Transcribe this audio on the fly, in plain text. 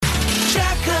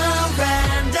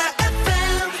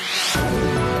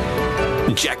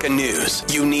Jacka News.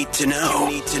 You need to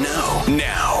know.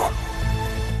 Now.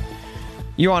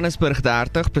 Johannesburg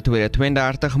 30, Pretoria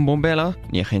 32 en Mbombela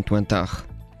 29.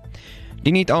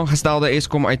 Die niet aangestelde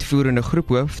Eskom uitvoerende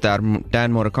groephoof,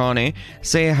 Dan Morekane,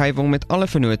 sê hy wil met alle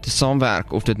vennote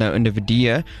saamwerk, of dit nou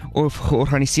individue of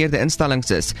georganiseerde instellings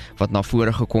is, wat na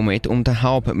vore gekom het om te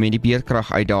help met die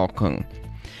beerdkrag-uitdaging.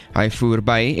 Hy voer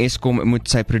by, Eskom moet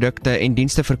sy produkte en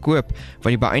dienste verkoop, wat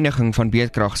die beëindiging van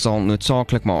beerdkrag sal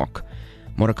noodsaaklik maak.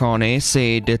 Morekane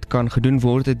sê dit kan gedoen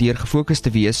word deur gefokus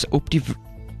te wees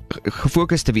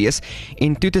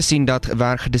en toe te sien dat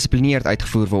werk gedisciplineerd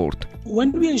uitgevoer word.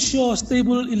 When we ensure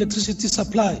stable electricity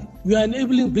supply, we are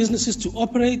enabling businesses to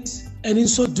operate, and in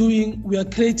so doing, we are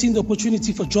creating the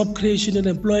opportunity for job creation and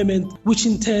employment, which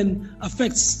in turn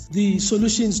affects the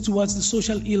solutions towards the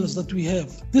social ills that we have.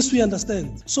 This we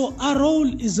understand. So our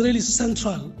role is really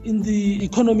central in the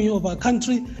economy of our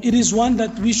country. It is one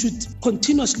that we should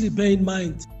continuously bear in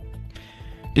mind.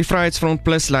 Die Vryheidsfront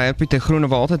Plus leier Pieter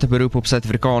Groenewald het 'n beroep op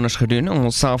Suid-Afrikaners gedoen om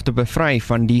onsself te bevry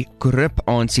van die korrup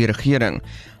ANC-regering.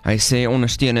 Hy sê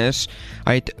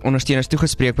hy het ondersteuners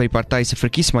toegespreek by die party se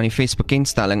verkiesmanifest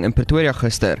bekendstelling in Pretoria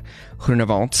gister.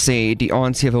 Groenewald sê die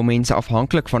ANC wil mense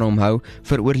afhanklik van hom hou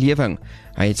vir oorlewing.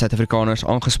 Hy het Suid-Afrikaners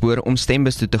aangespoor om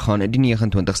stembus toe te gaan die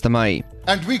 29ste Mei.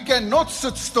 And we cannot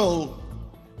sit still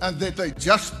and that they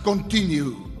just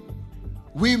continue.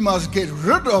 We must get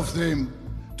rid of them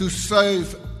to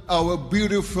save our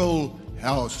beautiful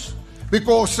house.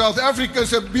 Because South Africa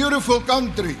is a beautiful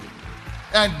country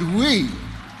and we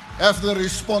have the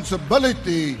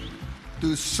responsibility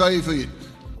to save it.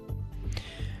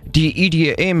 Die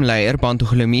IDM-leier Bantu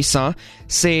Gilumisa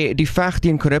sê die veg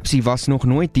teen korrupsie was nog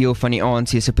nooit deel van die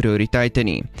ANC se prioriteite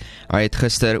nie. Hy het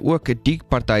gister ook die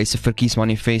party se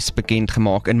verkiesmanifest bekend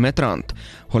gemaak in Midrand.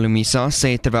 Gilumisa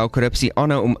sê terwyl korrupsie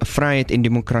aanhou om vryheid en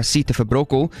demokrasie te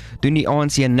verbrokkel, doen die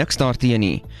ANC niks daarteen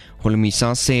nie.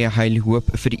 Gilumisa sê hy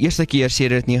hoop vir die eerste keer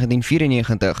sedert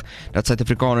 1994 dat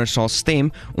Suid-Afrikaners sal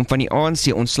stem om van die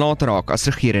ANC ontslae te raak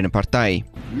as regerende party.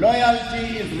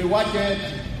 Loyalty is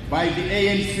rewarded by the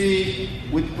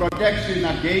ANC with protection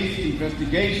against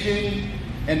investigation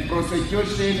and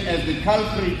prosecution as the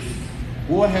culprits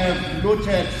who have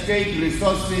looted state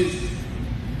resources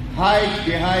hide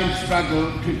behind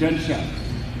struggle credentials.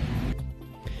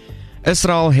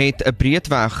 Israel het 'n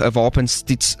breedweg 'n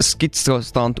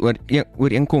wapenskietstand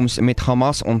ooreenkoms met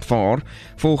Hamas ontvaar,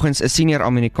 volgens 'n senior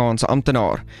Amerikaanse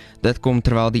amptenaar. Dit kom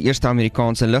terwyl die eerste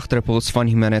Amerikaanse lugdruppels van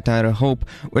humanitaire hulp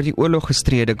oor die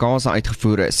oorloggestrede Gaza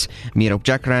uitgevoer is. Meer op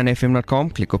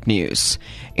jackrandfm.com, klik op nuus.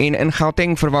 En in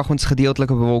Gauteng verwag ons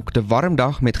gedeeltelike bewolkte warm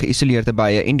dag met geïsoleerde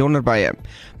buie en donderbuie.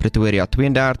 Pretoria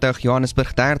 32,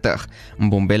 Johannesburg 30,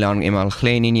 Mbombela en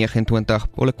Emalgleni 29,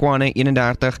 Polokwane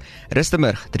 31,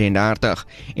 Rustenburg 33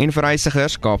 en vir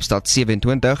reisigers Kaapstad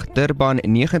 27, Durban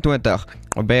 29,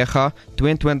 Obega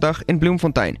 22 en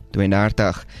Bloemfontein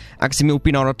 32. Ek sien op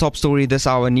our top story this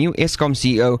hour. New Eskom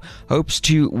CEO hopes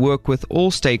to work with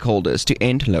all stakeholders to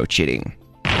end load shedding.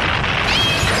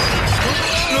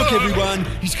 Look everyone,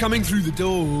 he's coming through the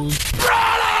doors.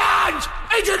 Brilliant!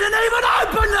 He didn't even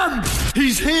open them!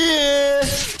 He's here!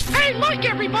 Hey, look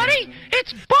everybody!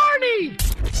 It's Barney!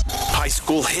 High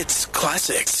school hits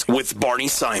classics with Barney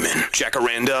Simon.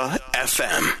 Jacaranda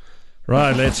FM.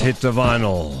 Right, let's hit the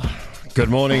vinyl. Good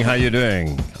morning, how you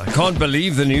doing? I can't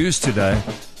believe the news today.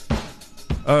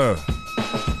 Oh,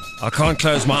 I can't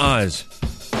close my eyes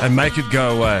and make it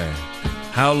go away.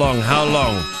 How long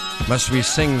must we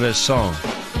sing this song?